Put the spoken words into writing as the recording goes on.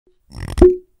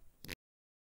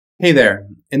Hey there.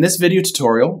 In this video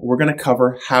tutorial, we're going to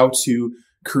cover how to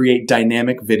create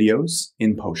dynamic videos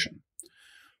in Potion.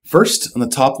 First, on the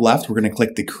top left, we're going to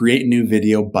click the Create New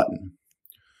Video button.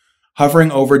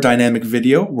 Hovering over Dynamic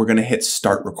Video, we're going to hit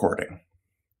Start Recording.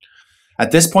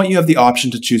 At this point, you have the option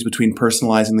to choose between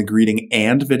personalizing the greeting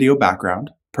and video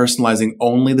background, personalizing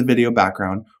only the video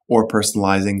background, or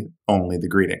personalizing only the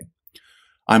greeting.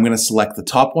 I'm going to select the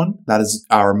top one. That is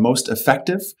our most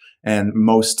effective and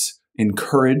most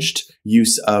encouraged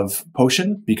use of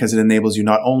Potion because it enables you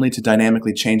not only to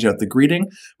dynamically change out the greeting,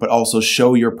 but also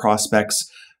show your prospects'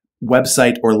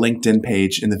 website or LinkedIn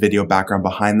page in the video background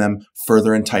behind them,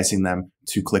 further enticing them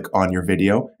to click on your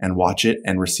video and watch it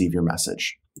and receive your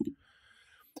message.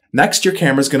 Next, your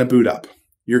camera is going to boot up.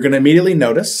 You're going to immediately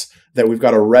notice that we've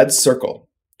got a red circle.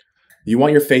 You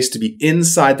want your face to be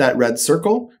inside that red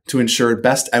circle to ensure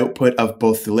best output of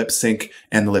both the lip sync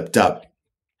and the lip dub.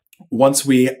 Once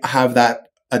we have that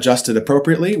adjusted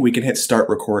appropriately, we can hit Start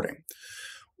Recording.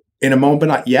 In a moment, but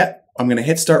not yet, I'm going to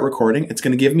hit Start Recording. It's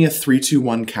going to give me a 3, 2,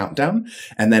 1 countdown.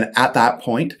 And then at that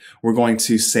point, we're going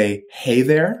to say, "Hey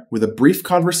there," with a brief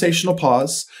conversational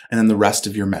pause, and then the rest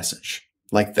of your message,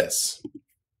 like this.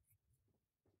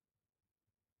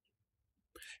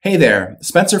 Hey there,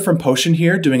 Spencer from Potion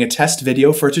here, doing a test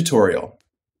video for a tutorial.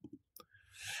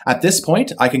 At this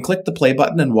point, I can click the play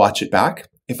button and watch it back.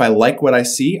 If I like what I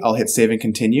see, I'll hit Save and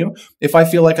Continue. If I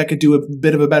feel like I could do a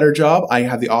bit of a better job, I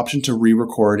have the option to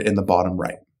re-record in the bottom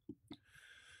right.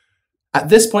 At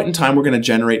this point in time, we're going to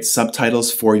generate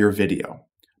subtitles for your video.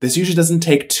 This usually doesn't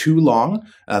take too long.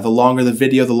 The longer the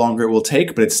video, the longer it will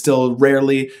take, but it's still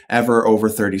rarely ever over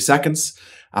 30 seconds.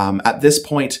 At this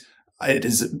point, it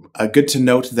is good to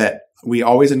note that we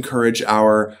always encourage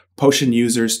our Potion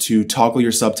users to toggle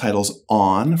your subtitles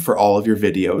on for all of your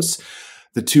videos.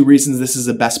 The two reasons this is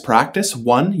a best practice: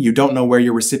 one, you don't know where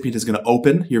your recipient is going to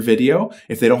open your video.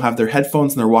 If they don't have their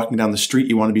headphones and they're walking down the street,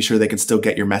 you want to be sure they can still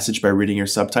get your message by reading your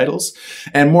subtitles.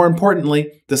 And more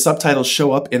importantly, the subtitles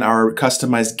show up in our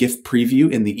customized GIF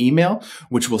preview in the email,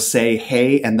 which will say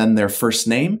 "hey" and then their first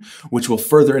name, which will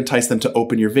further entice them to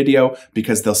open your video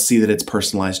because they'll see that it's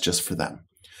personalized just for them.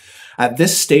 At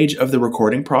this stage of the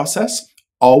recording process,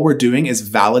 all we're doing is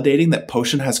validating that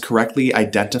Potion has correctly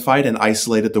identified and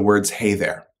isolated the words "hey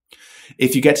there."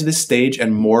 If you get to this stage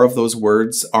and more of those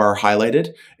words are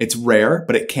highlighted, it's rare,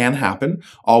 but it can happen.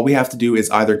 All we have to do is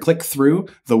either click through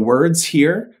the words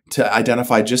here to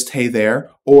identify just "hey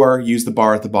there," or use the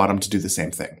bar at the bottom to do the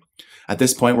same thing. At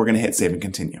this point, we're going to hit Save and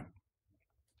Continue.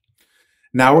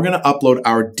 Now we're going to upload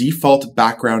our default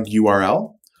background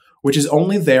URL, which is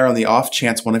only there on the off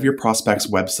chance one of your prospects'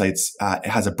 websites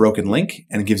has a broken link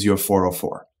and gives you a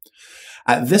 404.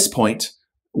 At this point,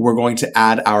 we're going to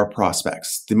add our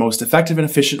prospects. The most effective and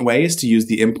efficient way is to use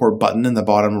the import button in the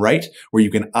bottom right, where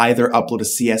you can either upload a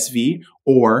CSV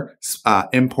or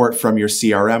import from your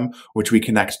CRM, which we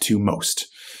connect to most.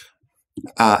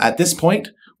 At this point,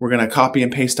 we're going to copy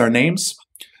and paste our names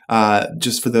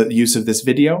just for the use of this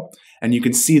video. And you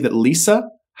can see that Lisa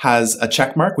has a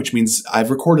check mark, which means I've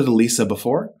recorded a Lisa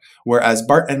before, whereas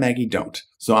Bart and Maggie don't.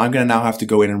 So I'm going to now have to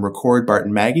go in and record Bart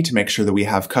and Maggie to make sure that we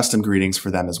have custom greetings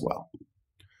for them as well.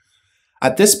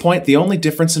 At this point, the only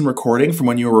difference in recording from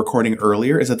when you were recording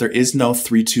earlier is that there is no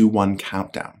 3, 2, 1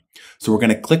 countdown. So we're going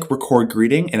to click Record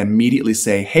Greeting and immediately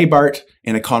say, "Hey Bart,"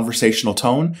 in a conversational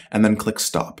tone, and then click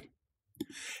Stop.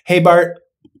 "Hey Bart,"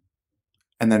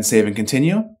 and then Save and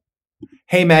Continue.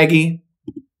 "Hey Maggie,"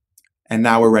 and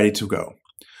now we're ready to go.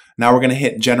 Now we're going to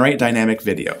hit Generate Dynamic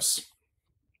Videos.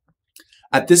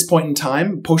 At this point in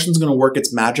time, Potion's going to work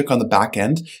its magic on the back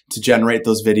end to generate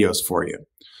those videos for you.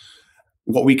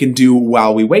 What we can do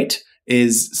while we wait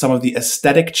is some of the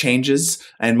aesthetic changes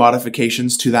and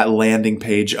modifications to that landing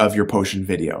page of your Potion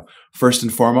video. First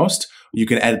and foremost, you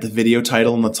can edit the video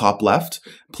title in the top left.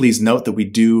 Please note that we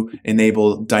do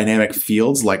enable dynamic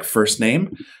fields like first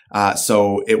name,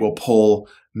 so it will pull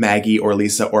Maggie or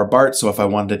Lisa or Bart. So if I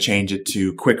wanted to change it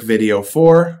to quick video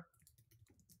 4,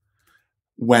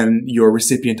 when your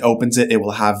recipient opens it, it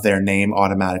will have their name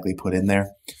automatically put in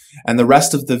there. And the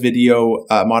rest of the video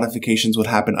modifications would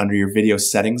happen under your video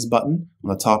settings button on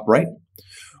the top right,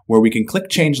 where we can click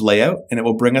Change Layout, and it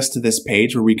will bring us to this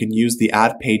page where we can use the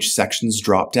Add Page Sections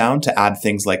drop-down to add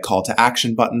things like call to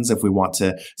action buttons if we want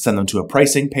to send them to a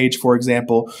pricing page, for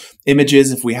example.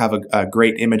 Images, if we have a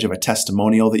great image of a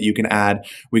testimonial that you can add.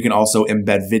 We can also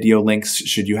embed video links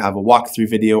should you have a walkthrough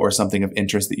video or something of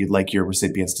interest that you'd like your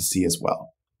recipients to see as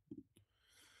well.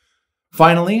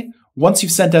 Finally, Once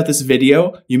you've sent out this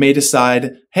video, you may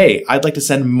decide, hey, I'd like to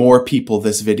send more people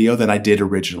this video than I did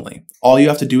originally. All you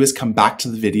have to do is come back to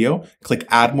the video, click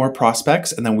add more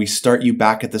prospects, and then we start you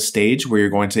back at the stage where you're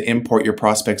going to import your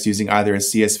prospects using either a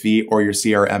CSV or your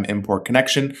CRM import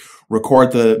connection,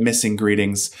 record the missing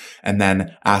greetings, and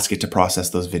then ask it to process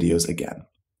those videos again.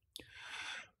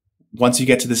 Once you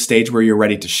get to the stage where you're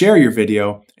ready to share your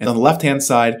video, and on the left-hand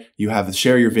side, you have the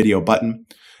share your video button.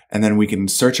 And then we can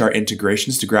search our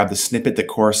integrations to grab the snippet that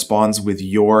corresponds with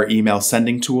your email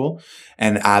sending tool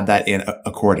and add that in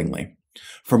accordingly.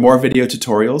 For more video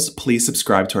tutorials, please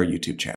subscribe to our YouTube channel.